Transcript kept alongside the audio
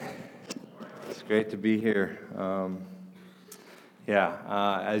It's great to be here.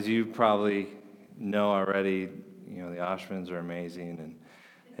 As you probably know already, the Oshmans are amazing, and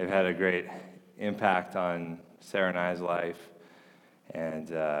they've had a great impact on Sarah and I's life. And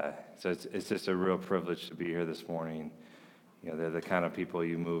so it's just a real privilege to be here this morning. They're the kind of people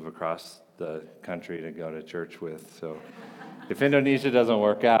you move across the country to go to church with. So if Indonesia doesn't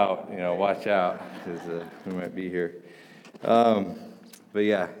work out, watch out, because we might be here. But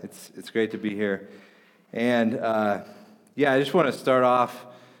yeah, it's great to be here. And I just want to start off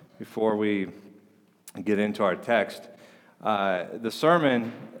before we get into our text. The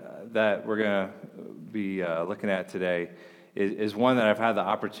sermon that we're going to be looking at today is one that I've had the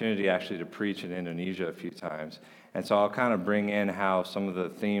opportunity actually to preach in Indonesia a few times. And so I'll kind of bring in how some of the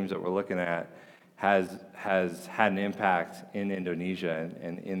themes that we're looking at has had an impact in Indonesia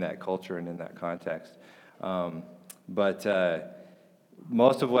and in that culture and in that context. But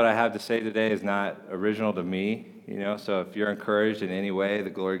most of what I have to say today is not original to me, so if you're encouraged in any way, the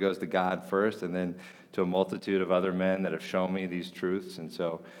glory goes to God first, and then to a multitude of other men that have shown me these truths. And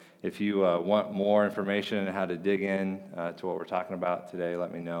so if you want more information on how to dig in to what we're talking about today,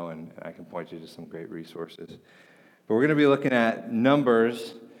 let me know, and I can point you to some great resources. But we're going to be looking at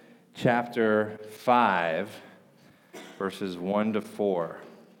Numbers chapter 5, verses 1 to 4.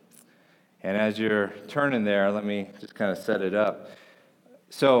 And as you're turning there, let me just kind of set it up.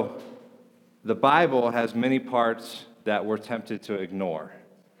 So the Bible has many parts that we're tempted to ignore,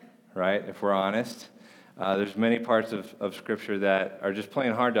 right? If we're honest. There's many parts of Scripture that are just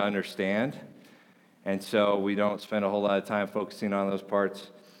plain hard to understand. And so we don't spend a whole lot of time focusing on those parts.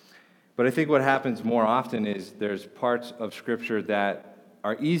 But I think what happens more often is there's parts of Scripture that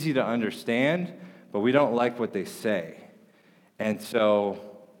are easy to understand, but we don't like what they say. And so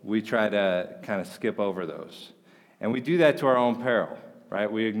we try to kind of skip over those. And we do that to our own peril,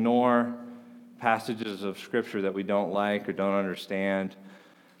 right? We ignore passages of Scripture that we don't like or don't understand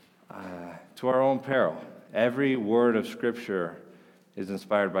to our own peril. Every word of Scripture is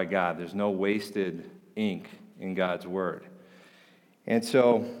inspired by God. There's no wasted ink in God's Word. And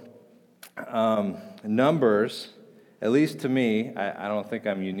so Numbers, at least to me, I don't think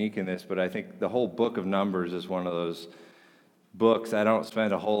I'm unique in this, but I think the whole book of Numbers is one of those books I don't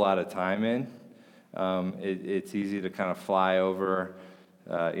spend a whole lot of time in. It's easy to kind of fly over.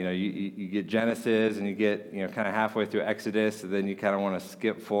 You get Genesis and you get kind of halfway through Exodus, and then you kind of want to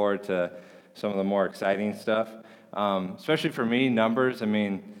skip forward to some of the more exciting stuff. Especially for me, Numbers.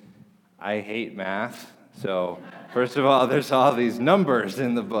 I hate math. So first of all, there's all these numbers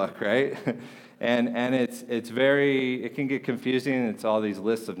in the book, right? and it can get confusing. It's all these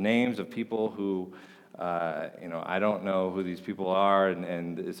lists of names of people who I don't know who these people are,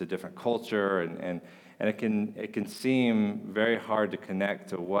 and it's a different culture, and it can seem very hard to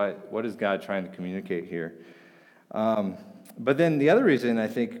connect to what is God trying to communicate here. But then the other reason I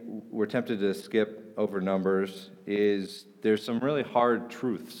think we're tempted to skip over Numbers is there's some really hard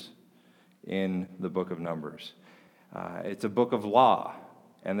truths in the book of Numbers. It's a book of law,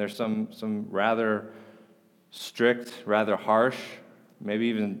 and there's some rather strict, rather harsh, maybe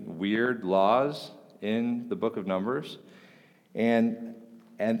even weird laws in the book of Numbers. And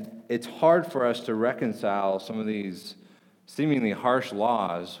it's hard for us to reconcile some of these seemingly harsh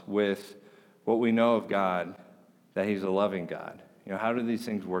laws with what we know of God, that He's a loving God. How do these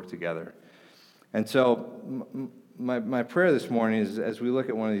things work together? And so my prayer this morning is, as we look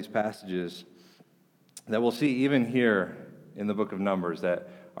at one of these passages, that we'll see even here in the book of Numbers that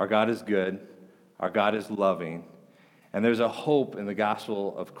our God is good, our God is loving, and there's a hope in the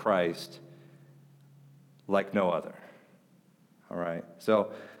gospel of Christ like no other. All right,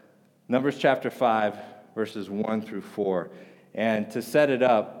 so Numbers chapter 5, verses 1 through 4. And to set it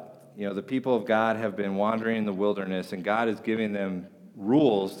up, the people of God have been wandering in the wilderness, and God is giving them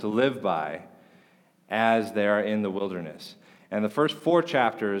rules to live by as they are in the wilderness. And the first 4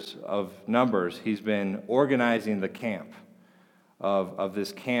 chapters of Numbers, He's been organizing the camp of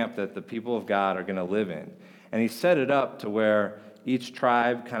this camp that the people of God are going to live in. And He set it up to where each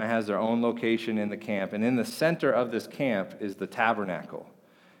tribe kind of has their own location in the camp. And in the center of this camp is the tabernacle.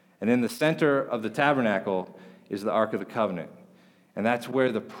 And in the center of the tabernacle is the Ark of the Covenant. And that's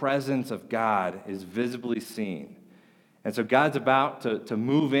where the presence of God is visibly seen. And so God's about to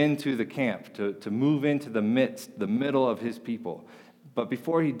move into the camp, to move into the middle of His people. But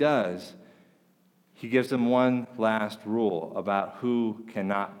before He does, He gives them one last rule about who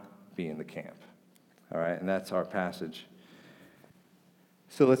cannot be in the camp. All right, and that's our passage.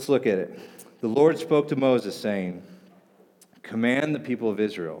 So let's look at it. The Lord spoke to Moses, saying, "Command the people of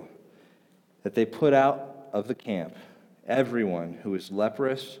Israel that they put out of the camp everyone who is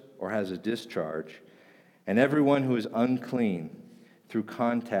leprous or has a discharge, and everyone who is unclean through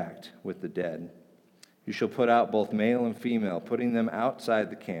contact with the dead. You shall put out both male and female, putting them outside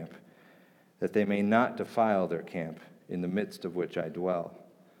the camp, that they may not defile their camp, in the midst of which I dwell.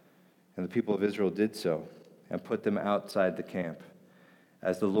 And the people of Israel did so, and put them outside the camp.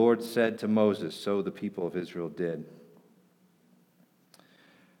 As the Lord said to Moses, so the people of Israel did.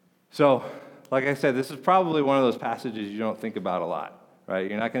 So, like I said, this is probably one of those passages you don't think about a lot, right?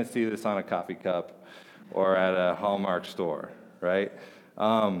 You're not going to see this on a coffee cup or at a Hallmark store, right?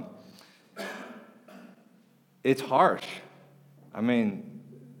 It's harsh. I mean,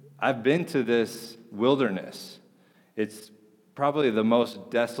 I've been to this wilderness. It's probably the most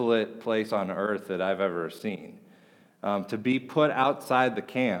desolate place on earth that I've ever seen. To be put outside the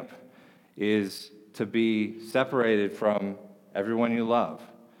camp is to be separated from everyone you love.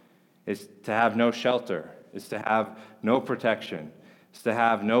 It's to have no shelter. It's to have no protection. It's to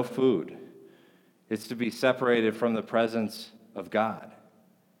have no food. It's to be separated from the presence of God.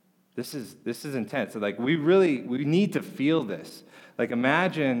 This is intense. Like we need to feel this. Like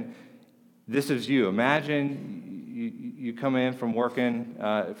imagine this is you. Imagine you come in from working,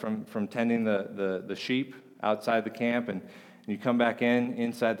 from tending the sheep outside the camp, and you come back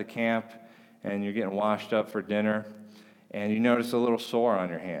inside the camp, and you're getting washed up for dinner, and you notice a little sore on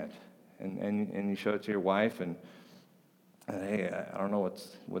your hand, and you show it to your wife, and hey, I don't know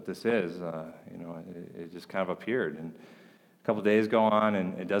what this is. It just kind of appeared, and a couple days go on,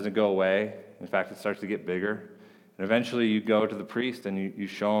 and it doesn't go away. In fact, it starts to get bigger, and eventually you go to the priest, and you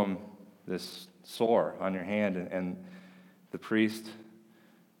show him this sore on your hand, and the priest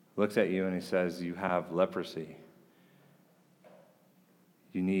looks at you and he says, you have leprosy.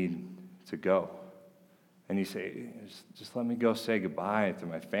 You need to go. And you say, just let me go say goodbye to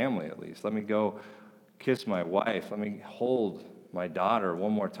my family at least. Let me go kiss my wife. Let me hold my daughter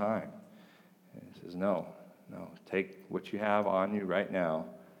one more time. And he says, no, take what you have on you right now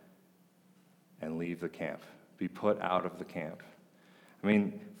and leave the camp. Be put out of the camp. I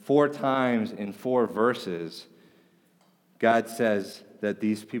mean, 4 times in 4 verses, God says that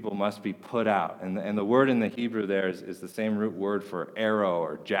these people must be put out. And the word in the Hebrew there is the same root word for arrow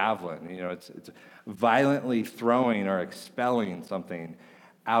or javelin. It's violently throwing or expelling something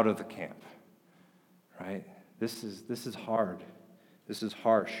out of the camp, right? This is hard. This is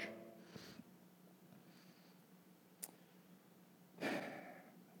harsh.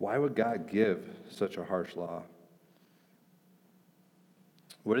 Why would God give such a harsh law?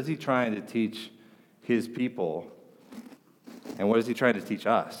 What is he trying to teach his people? And what is he trying to teach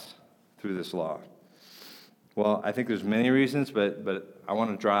us through this law? Well, I think there's many reasons, but I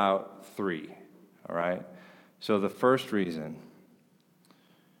want to draw out 3, all right? So the first reason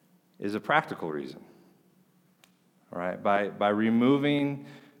is a practical reason, all right? By removing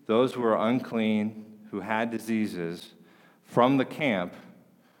those who are unclean, who had diseases, from the camp,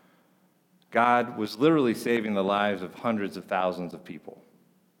 God was literally saving the lives of hundreds of thousands of people,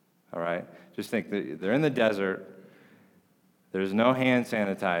 all right? Just think, they're in the desert. There's no hand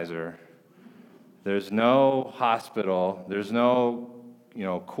sanitizer. There's no hospital. There's no,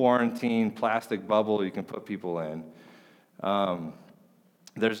 quarantine plastic bubble you can put people in.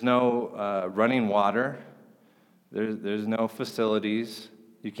 There's no running water. There's no facilities.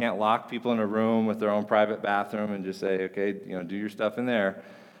 You can't lock people in a room with their own private bathroom and just say, okay, do your stuff in there.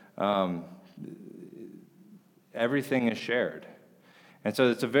 Everything is shared. And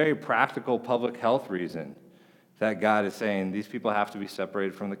so it's a very practical public health reason that God is saying these people have to be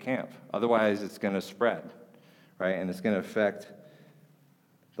separated from the camp. Otherwise, it's going to spread, right? And it's going to affect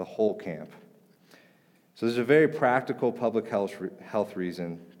the whole camp. So there's a very practical public health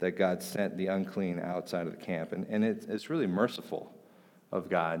reason that God sent the unclean outside of the camp. And it's really merciful of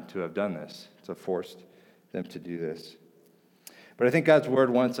God to have done this, to force them to do this. But I think God's word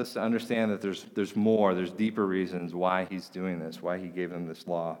wants us to understand that there's more, there's deeper reasons why he's doing this, why he gave them this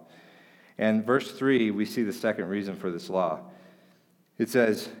law. And verse 3, we see the second reason for this law. It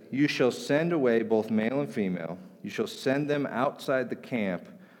says, you shall send away both male and female. You shall send them outside the camp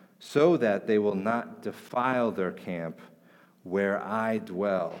so that they will not defile their camp where I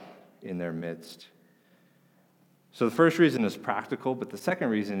dwell in their midst. So the first reason is practical, but the second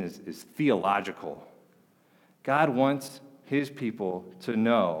reason is theological. God wants his people to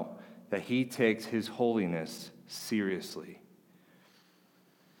know that he takes his holiness seriously.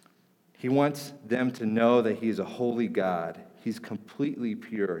 He wants them to know that he is a holy God. He's completely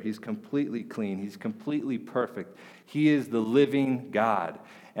pure. He's completely clean. He's completely perfect. He is the living God.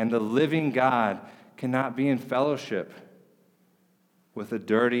 And the living God cannot be in fellowship with a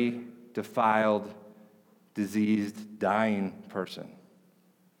dirty, defiled, diseased, dying person.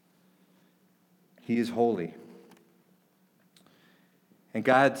 He is holy. And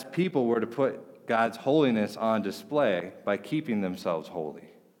God's people were to put God's holiness on display by keeping themselves holy.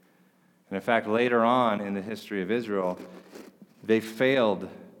 And in fact, later on in the history of Israel, they failed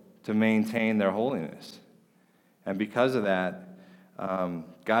to maintain their holiness. And because of that,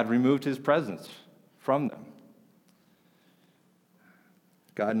 God removed his presence from them.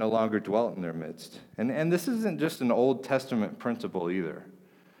 God no longer dwelt in their midst. And this isn't just an Old Testament principle either.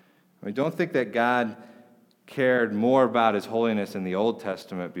 I mean, don't think that God cared more about his holiness in the Old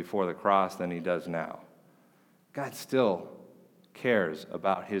Testament before the cross than he does now. God still cares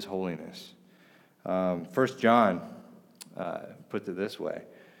about his holiness. 1 John puts it this way.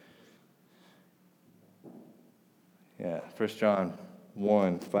 1 John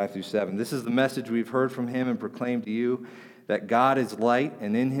 1, 5 through 7. This is the message we've heard from him and proclaimed to you, that God is light,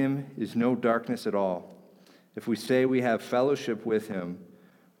 and in him is no darkness at all. If we say we have fellowship with him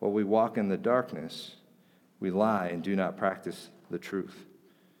while we walk in the darkness, we lie and do not practice the truth.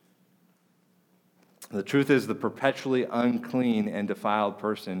 The truth is, the perpetually unclean and defiled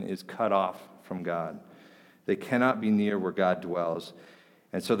person is cut off from God. They cannot be near where God dwells,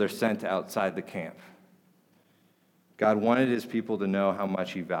 and so they're sent outside the camp. God wanted his people to know how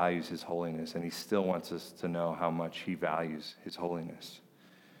much he values his holiness, and he still wants us to know how much he values his holiness.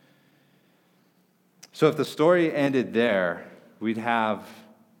 So if the story ended there, we'd have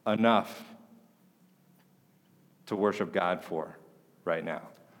enough to worship God for right now.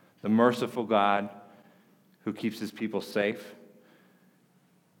 The merciful God who keeps his people safe.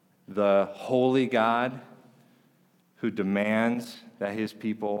 The holy God who demands that his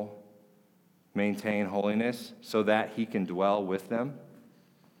people maintain holiness so that he can dwell with them.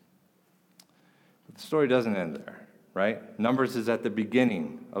 But the story doesn't end there, right? Numbers is at the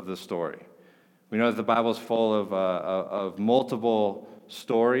beginning of the story. We know that the Bible is full of multiple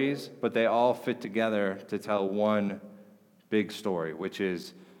stories, but they all fit together to tell one big story, which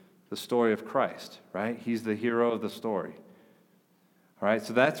is the story of Christ, right? He's the hero of the story. All right,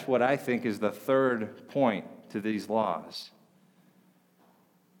 so that's what I think is the third point to these laws.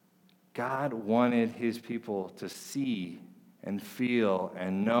 God wanted his people to see and feel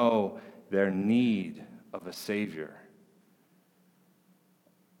and know their need of a Savior.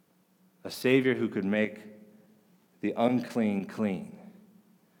 A Savior who could make the unclean clean.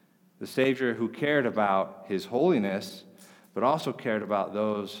 The Savior who cared about his holiness, but also cared about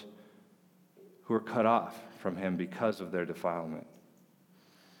those who were cut off from him because of their defilement.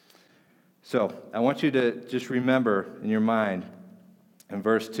 So I want you to just remember in your mind, in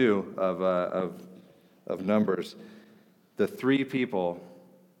verse 2 of Numbers, the three people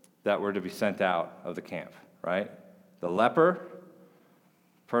that were to be sent out of the camp, right? The leper,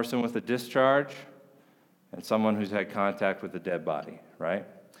 person with a discharge, and someone who's had contact with a dead body, right?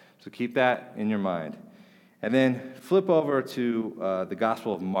 So keep that in your mind. And then flip over to the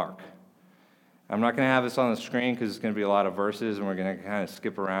Gospel of Mark. I'm not going to have this on the screen because it's going to be a lot of verses, and we're going to kind of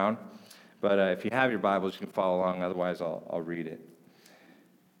skip around. But if you have your Bibles, you can follow along. Otherwise, I'll read it.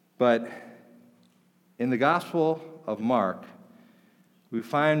 But in the Gospel of Mark, we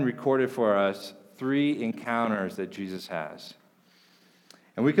find recorded for us three encounters that Jesus has.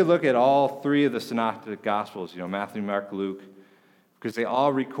 And we could look at all three of the synoptic Gospels, Matthew, Mark, Luke, because they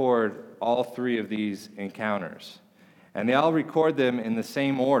all record all three of these encounters. And they all record them in the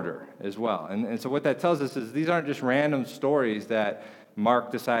same order as well. And so what that tells us is these aren't just random stories that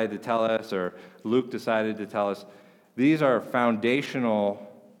Mark decided to tell us or Luke decided to tell us. These are foundational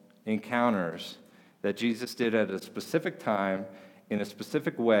encounters that Jesus did at a specific time, in a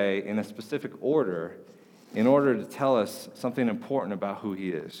specific way, in a specific order, in order to tell us something important about who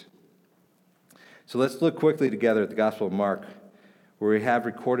he is. So let's look quickly together at the Gospel of Mark, where we have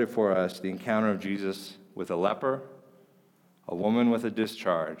recorded for us the encounter of Jesus with a leper, a woman with a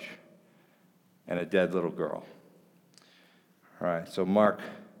discharge, and a dead little girl. All right, so Mark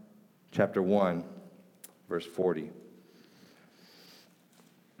chapter 1, verse 40.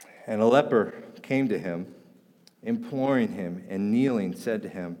 And a leper came to him, imploring him, and kneeling said to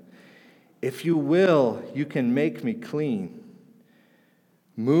him, "If you will, you can make me clean."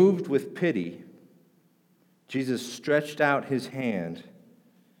 Moved with pity, Jesus stretched out his hand.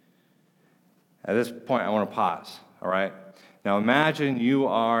 At this point, I want to pause, all right? Now imagine you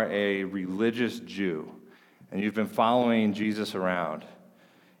are a religious Jew, and you've been following Jesus around,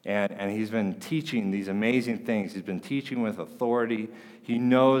 and he's been teaching these amazing things. He's been teaching with authority. He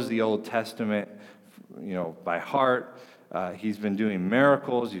knows the Old Testament, by heart. He's been doing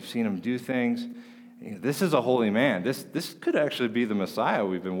miracles. You've seen him do things. This is a holy man. This could actually be the Messiah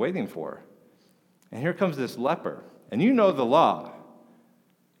we've been waiting for. And here comes this leper. And you know the law.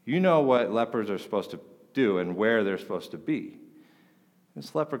 You know what lepers are supposed to do and where they're supposed to be.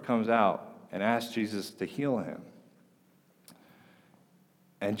 This leper comes out and asks Jesus to heal him.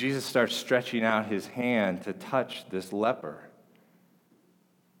 And Jesus starts stretching out his hand to touch this leper.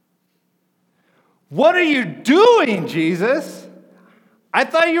 What are you doing, Jesus? I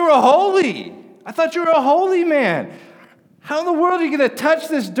thought you were holy. I thought you were a holy man. How in the world are you going to touch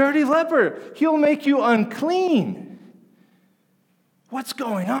this dirty leper? He'll make you unclean. What's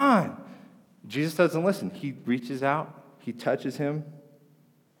going on? Jesus doesn't listen. He reaches out, he touches him,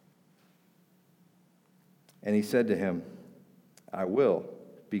 and he said to him, I will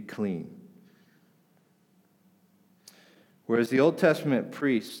be clean. Whereas the Old Testament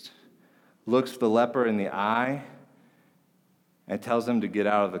priest looks the leper in the eye and tells him to get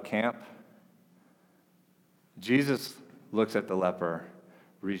out of the camp, Jesus looks at the leper,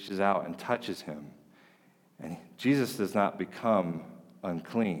 reaches out and touches him. And Jesus does not become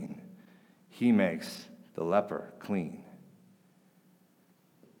unclean. He makes the leper clean.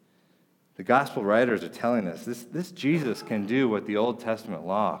 The gospel writers are telling us this Jesus can do what the Old Testament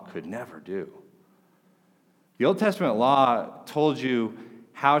law could never do. The Old Testament law told you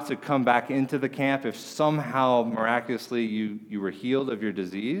how to come back into the camp if somehow miraculously you were healed of your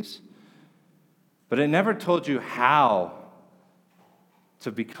disease, but it never told you how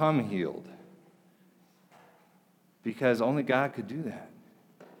to become healed, because only God could do that.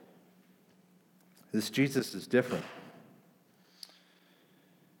 This Jesus is different.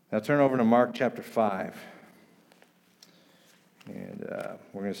 Now turn over to Mark chapter 5, and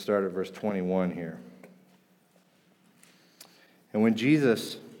we're going to start at verse 21 here. And when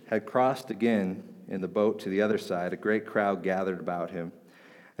Jesus had crossed again in the boat to the other side, a great crowd gathered about him,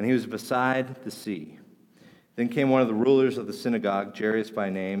 and he was beside the sea. Then came one of the rulers of the synagogue, Jairus by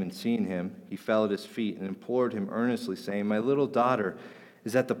name, and seeing him, he fell at his feet and implored him earnestly, saying, My little daughter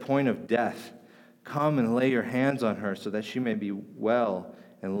is at the point of death. Come and lay your hands on her so that she may be well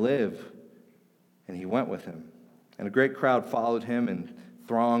and live. And he went with him. And a great crowd followed him and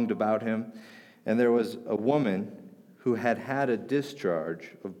thronged about him. And there was a woman who had had a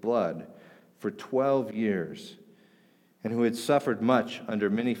discharge of blood for 12 years, and who had suffered much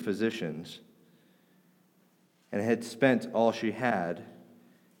under many physicians, and had spent all she had,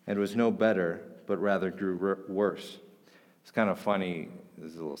 and was no better, but rather grew worse. It's kind of funny,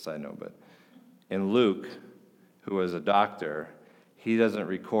 this is a little side note, but in Luke, who was a doctor, he doesn't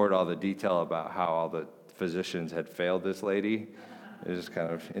record all the detail about how all the physicians had failed this lady. It's just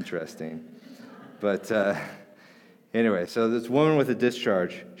kind of interesting. But anyway, so this woman with a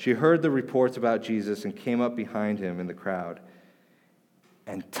discharge, she heard the reports about Jesus and came up behind him in the crowd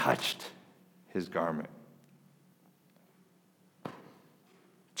and touched his garment.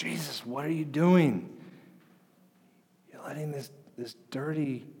 Jesus, what are you doing? You're letting this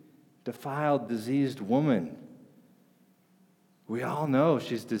dirty, defiled, diseased woman. We all know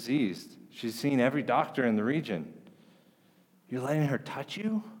she's diseased. She's seen every doctor in the region. You're letting her touch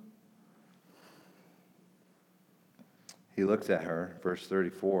you? He looks at her, verse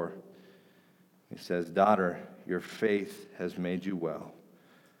 34. He says, Daughter, your faith has made you well.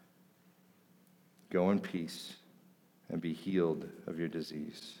 Go in peace and be healed of your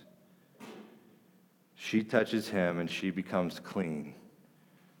disease. She touches him and she becomes clean.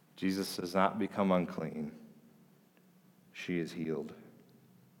 Jesus does not become unclean. She is healed.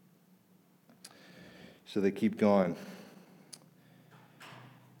 So they keep going.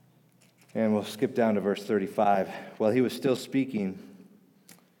 And we'll skip down to verse 35. While he was still speaking,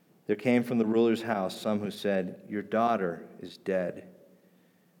 there came from the ruler's house some who said, Your daughter is dead.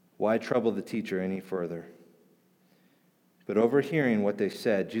 Why trouble the teacher any further? But overhearing what they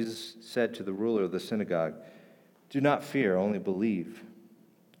said, Jesus said to the ruler of the synagogue, Do not fear, only believe.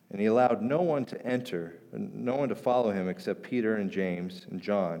 And he allowed no one to enter, and no one to follow him except Peter and James and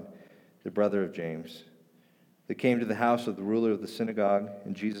John, the brother of James. They came to the house of the ruler of the synagogue,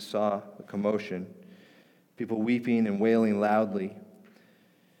 and Jesus saw a commotion, people weeping and wailing loudly.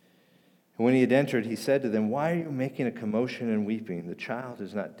 And when he had entered, he said to them, Why are you making a commotion and weeping? The child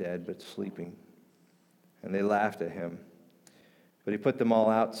is not dead, but sleeping. And they laughed at him. But he put them all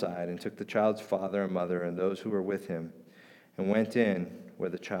outside and took the child's father and mother and those who were with him and went in where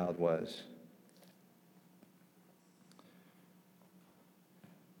the child was.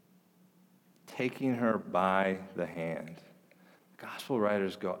 Taking her by the hand. Gospel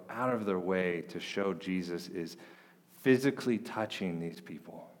writers go out of their way to show Jesus is physically touching these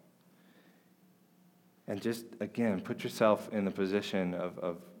people. And just, again, put yourself in the position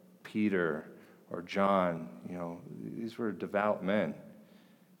of Peter or John. You know, these were devout men.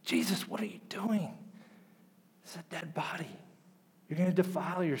 Jesus, what are you doing? It's a dead body. You're going to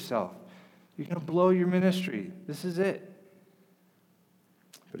defile yourself. You're going to blow your ministry. This is it.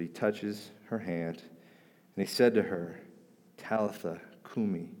 But he touches her hand, and he said to her, Talitha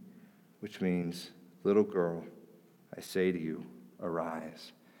Kumi, which means, little girl, I say to you,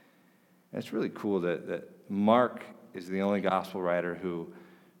 arise. And it's really cool that Mark is the only gospel writer who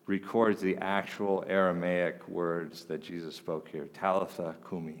records the actual Aramaic words that Jesus spoke here, Talitha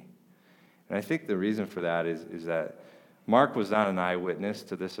Kumi. And I think the reason for that is that Mark was not an eyewitness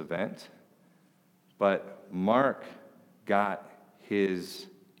to this event, but Mark got his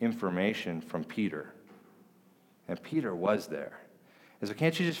information from Peter. And Peter was there. And so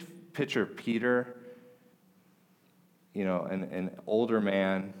can't you just picture Peter, an older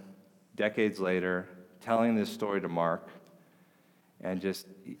man, decades later, telling this story to Mark, and just,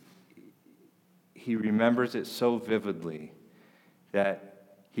 he remembers it so vividly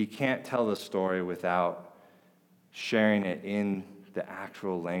that he can't tell the story without sharing it in the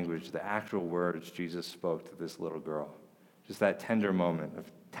actual language, the actual words Jesus spoke to this little girl. Just that tender moment of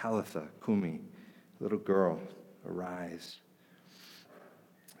Talitha Kumi, little girl, arise.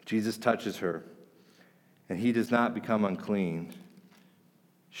 Jesus touches her, and he does not become unclean.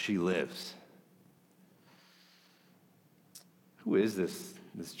 She lives. Who is this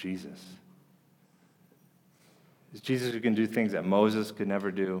Jesus? This Jesus who can do things that Moses could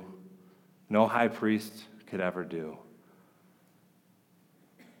never do, no high priest could ever do.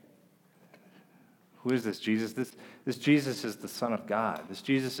 Who is this Jesus? This Jesus is the Son of God. This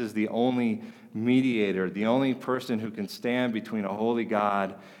Jesus is the only mediator, the only person who can stand between a holy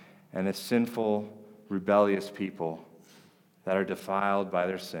God and a sinful, rebellious people that are defiled by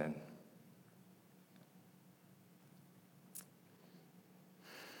their sin.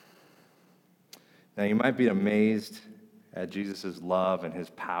 Now, you might be amazed at Jesus' love and his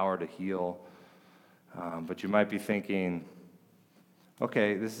power to heal, but you might be thinking,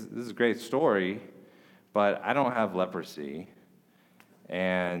 okay, this is a great story, but I don't have leprosy,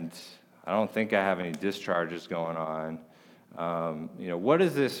 and I don't think I have any discharges going on. What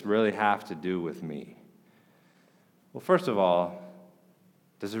does this really have to do with me? Well, first of all,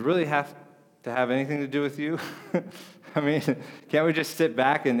 does it really have to have anything to do with you? I mean, can't we just sit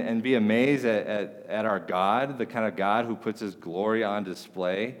back and be amazed at our God, the kind of God who puts his glory on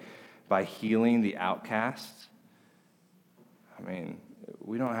display by healing the outcasts? I mean,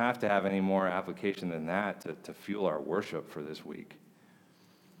 we don't have to have any more application than that to fuel our worship for this week.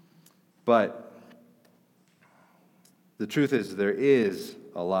 But the truth is there is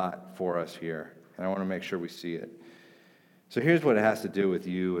a lot for us here, and I want to make sure we see it. So here's what it has to do with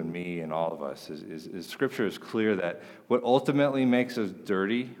you and me and all of us, is Scripture is clear that what ultimately makes us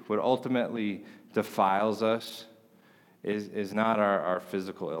dirty, what ultimately defiles us, is not our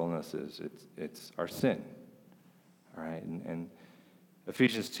physical illnesses, it's our sin. All right, and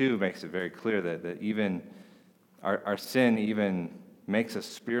Ephesians 2 makes it very clear that even our sin even makes us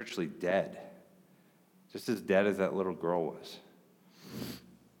spiritually dead, just as dead as that little girl was.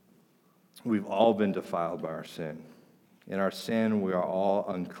 We've all been defiled by our sin. In our sin, we are all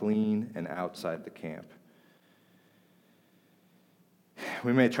unclean and outside the camp.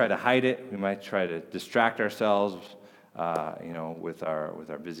 We may try to hide it. We might try to distract ourselves, with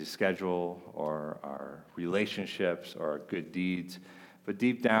our busy schedule or our relationships or our good deeds. But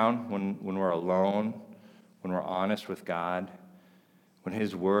deep down, when we're alone, when we're honest with God, when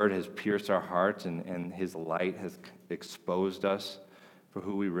his word has pierced our hearts and his light has exposed us for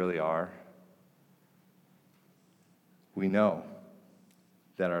who we really are, we know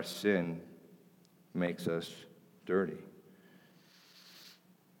that our sin makes us dirty.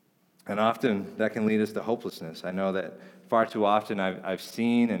 And often that can lead us to hopelessness. I know that far too often I've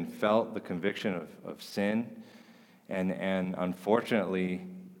seen and felt the conviction of sin, and unfortunately,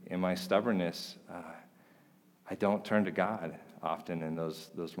 in my stubbornness, I don't turn to God often in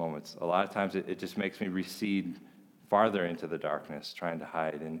those moments. A lot of times it just makes me recede farther into the darkness, trying to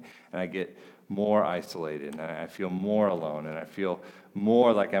hide, and I get more isolated, and I feel more alone, and I feel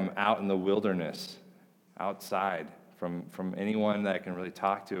more like I'm out in the wilderness, outside from anyone that I can really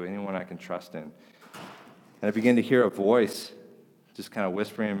talk to, anyone I can trust in. And I begin to hear a voice just kind of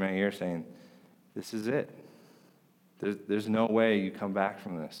whispering in my ear saying, this is it. There's no way you come back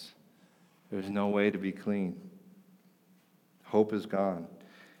from this. There's no way to be clean. Hope is gone.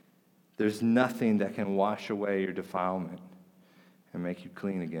 There's nothing that can wash away your defilement and make you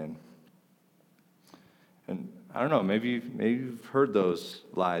clean again. And I don't know, maybe you've heard those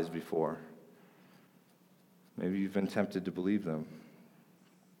lies before. Maybe you've been tempted to believe them.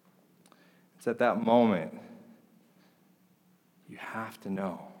 It's at that moment you have to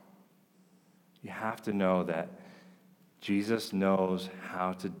know. You have to know that Jesus knows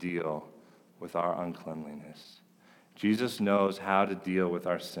how to deal with our uncleanliness. Jesus knows how to deal with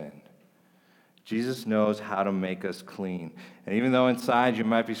our sin. Jesus knows how to make us clean. And even though inside you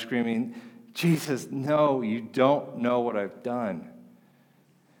might be screaming, Jesus, no, you don't know what I've done.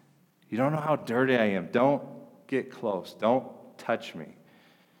 You don't know how dirty I am. Don't get close. Don't touch me.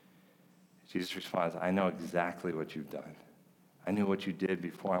 Jesus responds, I know exactly what you've done. I knew what you did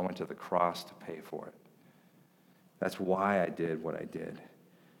before I went to the cross to pay for it. That's why I did what I did.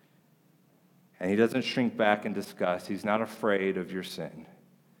 And he doesn't shrink back in disgust. He's not afraid of your sin.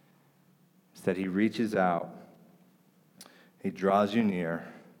 Instead, he reaches out. He draws you near.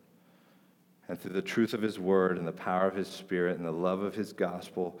 And through the truth of his word and the power of his spirit and the love of his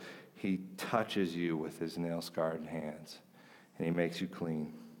gospel, he touches you with his nail-scarred hands. And he makes you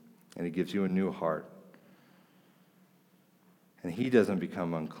clean. And he gives you a new heart. And he doesn't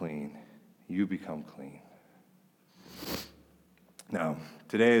become unclean. You become clean. Now,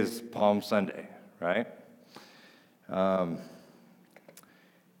 today is Palm Sunday, right?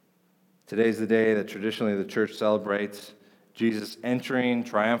 Today's the day that traditionally the church celebrates Jesus entering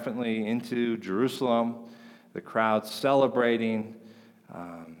triumphantly into Jerusalem, the crowd celebrating,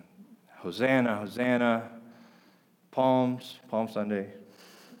 Hosanna, Hosanna, Palm Sunday.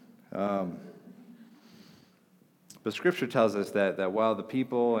 But Scripture tells us that while the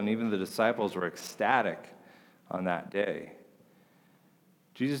people and even the disciples were ecstatic on that day,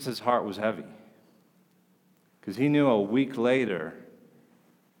 Jesus' heart was heavy because he knew a week later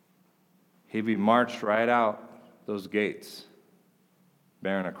he'd be marched right out those gates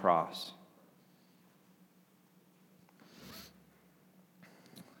bearing a cross.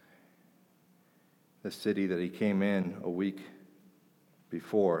 The city that he came in a week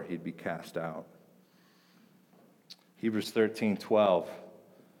before he'd be cast out. Hebrews 13:12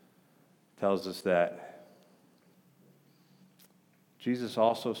 tells us that Jesus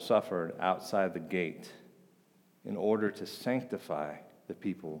also suffered outside the gate in order to sanctify the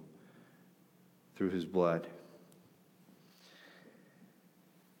people through his blood.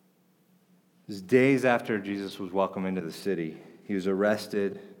 It was days after Jesus was welcomed into the city. He was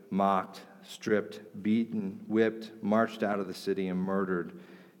arrested, mocked, stripped, beaten, whipped, marched out of the city, and murdered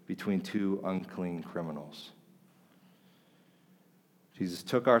between two unclean criminals. Jesus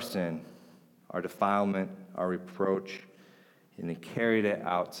took our sin, our defilement, our reproach, and he carried it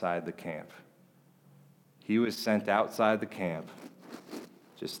outside the camp. He was sent outside the camp,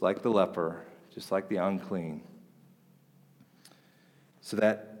 just like the leper, just like the unclean, so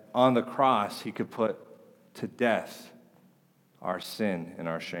that on the cross he could put to death our sin and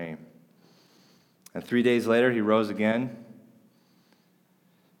our shame. And 3 days later, he rose again,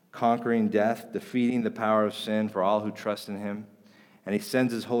 conquering death, defeating the power of sin for all who trust in him. And he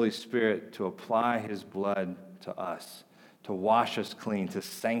sends his Holy Spirit to apply his blood to us, to wash us clean, to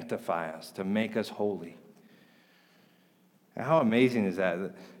sanctify us, to make us holy. And how amazing is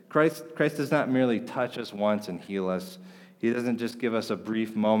that? Christ does not merely touch us once and heal us. He doesn't just give us a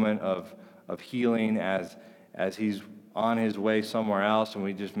brief moment of healing as he's on his way somewhere else and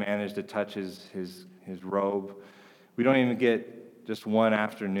we just manage to touch his robe. We don't even get just one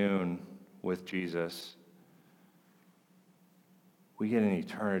afternoon with Jesus. We get an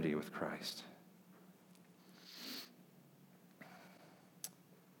eternity with Christ.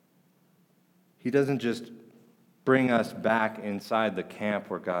 He doesn't just bring us back inside the camp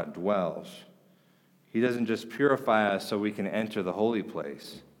where God dwells. He doesn't just purify us so we can enter the holy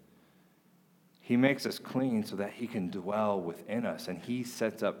place. He makes us clean so that he can dwell within us, and he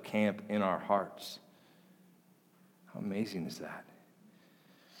sets up camp in our hearts. How amazing is that?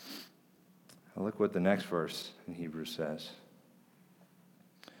 Now look what the next verse in Hebrews says.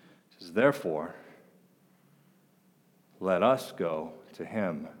 It says, therefore, let us go to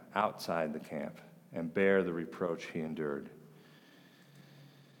him outside the camp and bear the reproach he endured.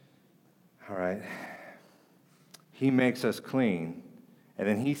 All right. He makes us clean, and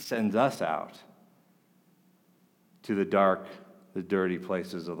then he sends us out to the dark, the dirty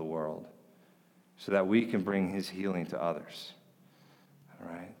places of the world so that we can bring his healing to others.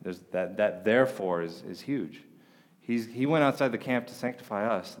 All right? That therefore is huge. He went outside the camp to sanctify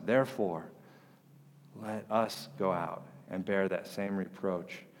us. Therefore, let us go out and bear that same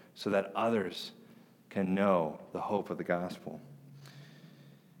reproach so that others can know the hope of the gospel.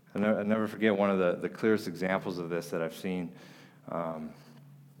 I'll never forget one of the clearest examples of this that I've seen.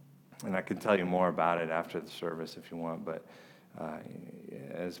 And I can tell you more about it after the service if you want. But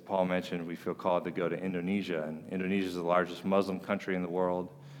as Paul mentioned, we feel called to go to Indonesia. And Indonesia is the largest Muslim country in the world.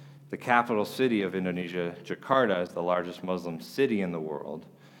 The capital city of Indonesia, Jakarta, is the largest Muslim city in the world.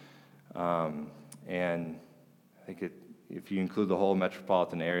 And I think if you include the whole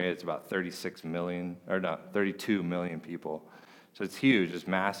metropolitan area, it's about 36 million, or no, 32 million people. So it's huge, it's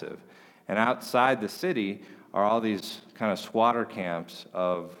massive. And outside the city are all these kind of squatter camps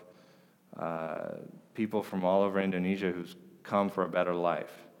of people from all over Indonesia who's come for a better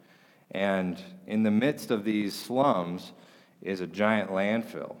life. And in the midst of these slums is a giant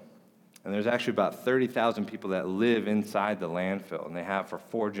landfill. And there's actually about 30,000 people that live inside the landfill, and they have for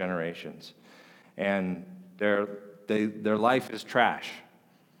 4 generations. And their life is trash.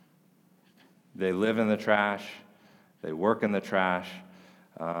 They live in the trash. They work in the trash.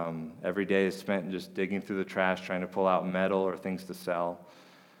 Every day is spent just digging through the trash, trying to pull out metal or things to sell.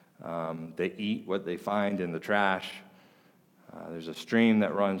 They eat what they find in the trash. There's a stream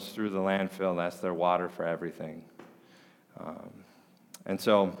that runs through the landfill. That's their water for everything. And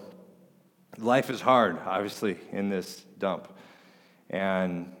so life is hard, obviously, in this dump.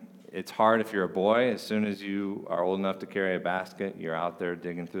 And it's hard if you're a boy. As soon as you are old enough to carry a basket, you're out there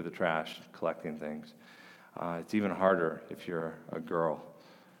digging through the trash, collecting things. It's even harder if you're a girl.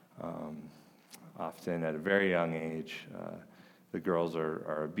 Often at a very young age, the girls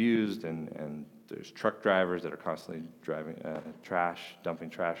are abused, and there's truck drivers that are constantly driving dumping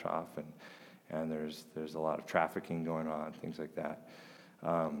trash off, and there's a lot of trafficking going on, things like that.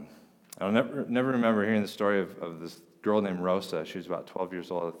 I'll never remember hearing the story of this girl named Rosa. She was about 12 years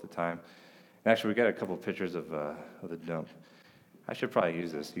old at the time. And actually, we got a couple of pictures of the dump. I should probably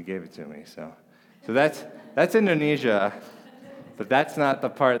use this. You gave it to me, so that's Indonesia, but that's not the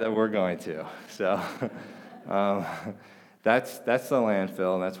part that we're going to. So that's the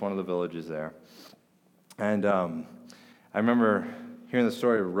landfill, and that's one of the villages there. And I remember hearing the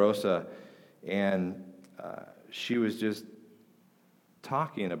story of Rosa, and she was just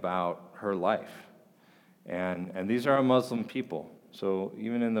talking about her life. And these are a Muslim people. So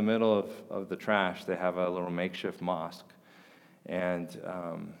even in the middle of the trash, they have a little makeshift mosque. And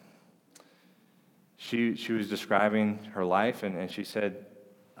she was describing her life, and she said,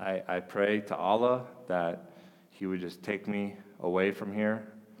 I pray to Allah that He would just take me away from here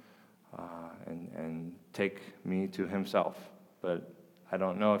and take me to Himself. But I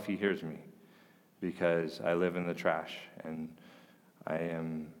don't know if He hears me, because I live in the trash, and I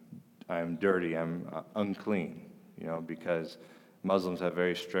am dirty, I'm unclean, because Muslims have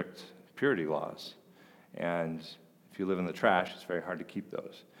very strict purity laws. And if you live in the trash, it's very hard to keep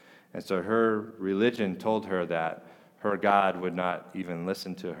those. And so her religion told her that her God would not even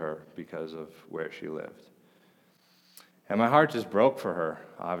listen to her because of where she lived. And my heart just broke for her,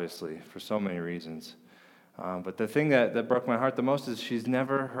 obviously, for so many reasons. But the thing that broke my heart the most is she's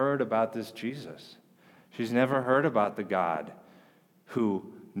never heard about this Jesus. She's never heard about the God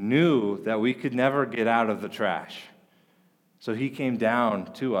who knew that we could never get out of the trash. So He came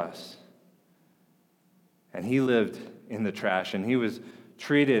down to us. And He lived in the trash, and He was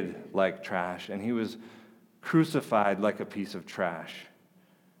treated like trash, and He was crucified like a piece of trash,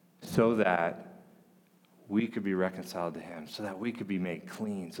 so that we could be reconciled to Him, so that we could be made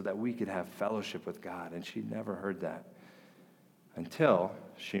clean, so that we could have fellowship with God. And she never heard that until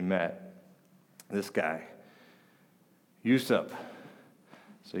she met this guy, Yusuf.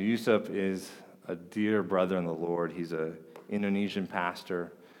 So Yusuf is a dear brother in the Lord. He's an Indonesian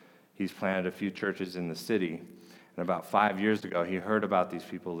pastor. He's planted a few churches in the city. And about 5 years ago, he heard about these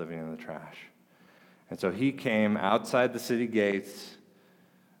people living in the trash. And so he came outside the city gates,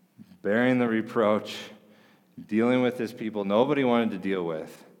 bearing the reproach, dealing with his people nobody wanted to deal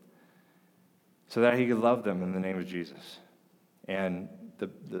with, so that he could love them in the name of Jesus. And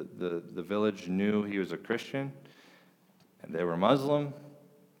the village knew he was a Christian, and they were Muslim,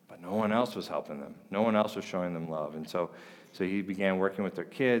 but no one else was helping them. No one else was showing them love. And so he began working with their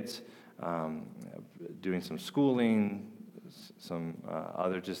kids, doing some schooling, some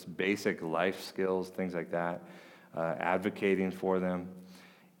other just basic life skills, things like that, advocating for them,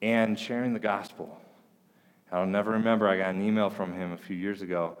 and sharing the gospel. I'll never remember, I got an email from him a few years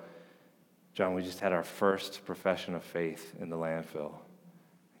ago. John, we just had our first profession of faith in the landfill.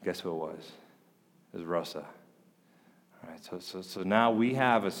 Guess who it was? It was Rosa. All right, so now we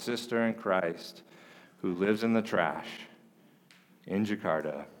have a sister in Christ who lives in the trash in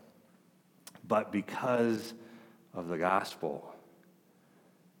Jakarta, but because of the gospel,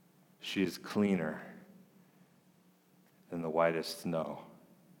 she is cleaner than the whitest snow.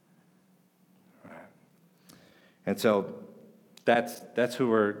 All right. And so that's who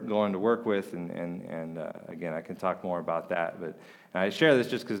we're going to work with, and again, I can talk more about that, but I share this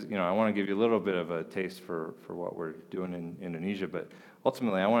just because I want to give you a little bit of a taste for what we're doing in Indonesia, but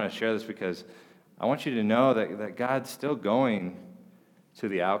ultimately I want to share this because I want you to know that God's still going to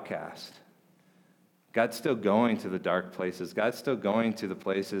the outcast. God's still going to the dark places. God's still going to the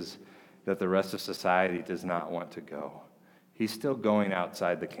places that the rest of society does not want to go. He's still going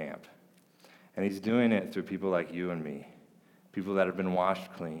outside the camp. And he's doing it through people like you and me, people that have been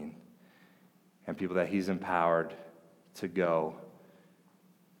washed clean, and people that he's empowered to go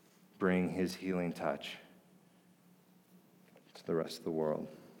bring his healing touch to the rest of the world.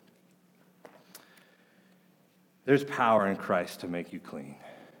 There's power in Christ to make you clean.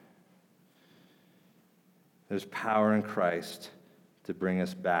 There's power in Christ to bring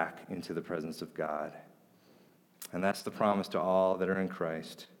us back into the presence of God. And that's the promise to all that are in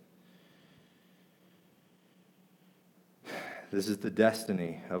Christ. This is the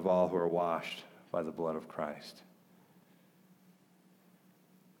destiny of all who are washed by the blood of Christ.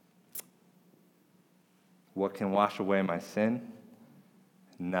 What can wash away my sin?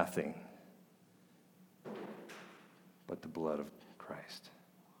 Nothing but the blood of Christ.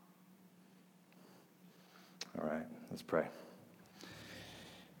 All right, let's pray.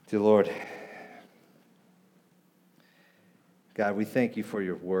 Dear Lord, God, we thank you for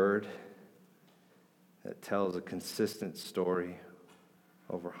your word that tells a consistent story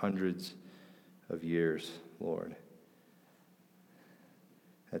over hundreds of years, Lord.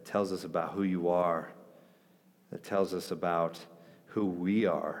 That tells us about who you are, that tells us about who we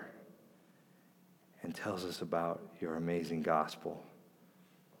are, and tells us about your amazing gospel.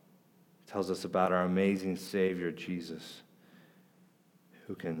 It tells us about our amazing Savior, Jesus,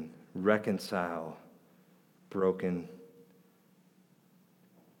 who can reconcile broken,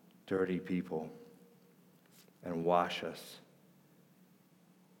 dirty people and wash us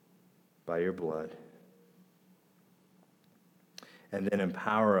by your blood, and then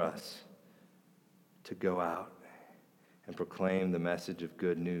empower us to go out and proclaim the message of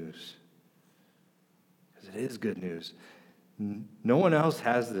good news. Because it is good news. No one else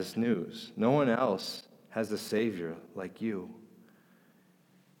has this news. No one else has a Savior like you.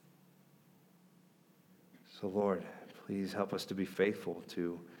 So, Lord, please help us to be faithful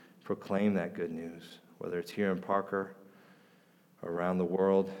to proclaim that good news, whether it's here in Parker, around the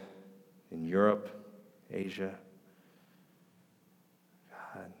world, in Europe, Asia.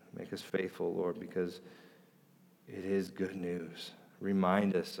 God, make us faithful, Lord, because it is good news.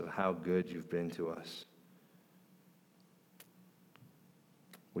 Remind us of how good you've been to us.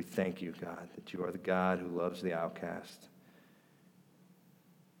 We thank you, God, that you are the God who loves the outcast.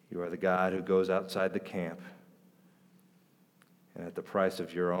 You are the God who goes outside the camp and at the price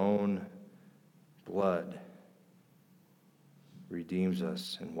of your own blood redeems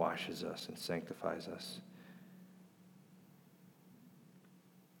us and washes us and sanctifies us.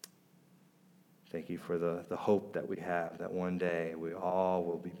 Thank you for the hope that we have that one day we all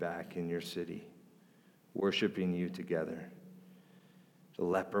will be back in your city, worshiping you together. The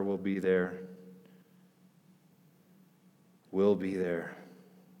leper will be there. We'll be there.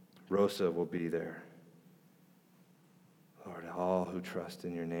 Rosa will be there. Lord, all who trust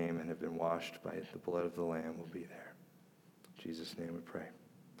in your name and have been washed by the blood of the Lamb will be there. In Jesus' name we pray.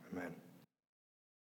 Amen.